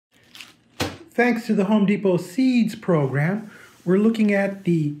Thanks to the Home Depot Seeds program, we're looking at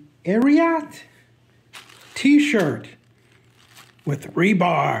the ARIAT T-shirt with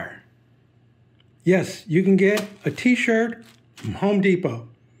rebar. Yes, you can get a T-shirt from Home Depot.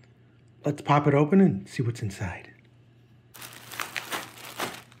 Let's pop it open and see what's inside.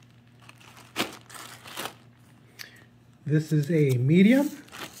 This is a medium.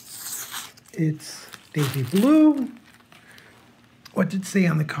 It's navy blue. What did it say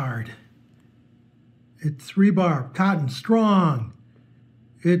on the card? It's rebar, cotton, strong.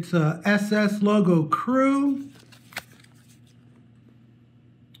 It's a SS logo crew.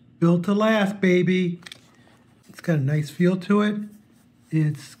 Built to last, baby. It's got a nice feel to it.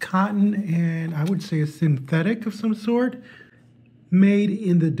 It's cotton and I would say a synthetic of some sort. Made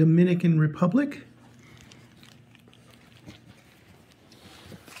in the Dominican Republic.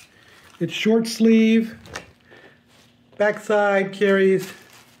 It's short sleeve. Backside carries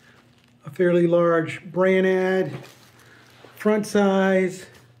a fairly large brand ad. Front size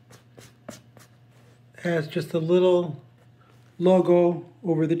has just a little logo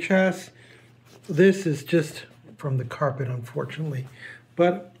over the chest. This is just from the carpet, unfortunately.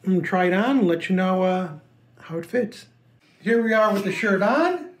 But I'm gonna try it on and let you know how it fits. Here we are with the shirt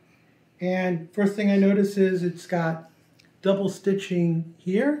on. And first thing I notice is it's got double stitching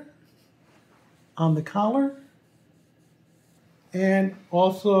here on the collar. And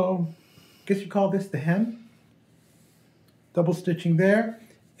also, I guess you call this the hem. Double stitching there.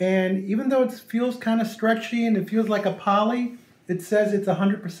 And even though it feels kind of stretchy and it feels like a poly, it says it's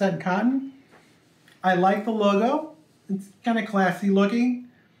 100% cotton. I like the logo. It's kind of classy looking.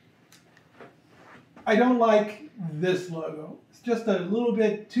 I don't like this logo. It's just a little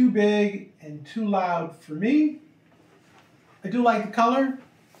bit too big and too loud for me. I do like the color.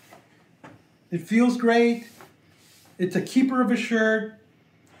 It feels great. It's a keeper of a shirt.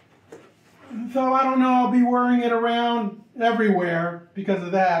 So I don't know, I'll be wearing it around everywhere because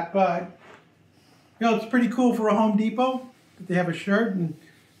of that, but you know, it's pretty cool for a Home Depot that they have a shirt in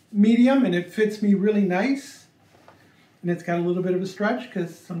medium and it fits me really nice. And it's got a little bit of a stretch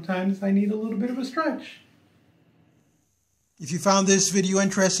because sometimes I need a little bit of a stretch. If you found this video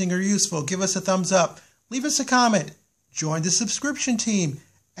interesting or useful, give us a thumbs up, leave us a comment, join the subscription team,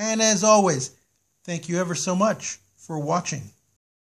 and as always, thank you ever so much for watching.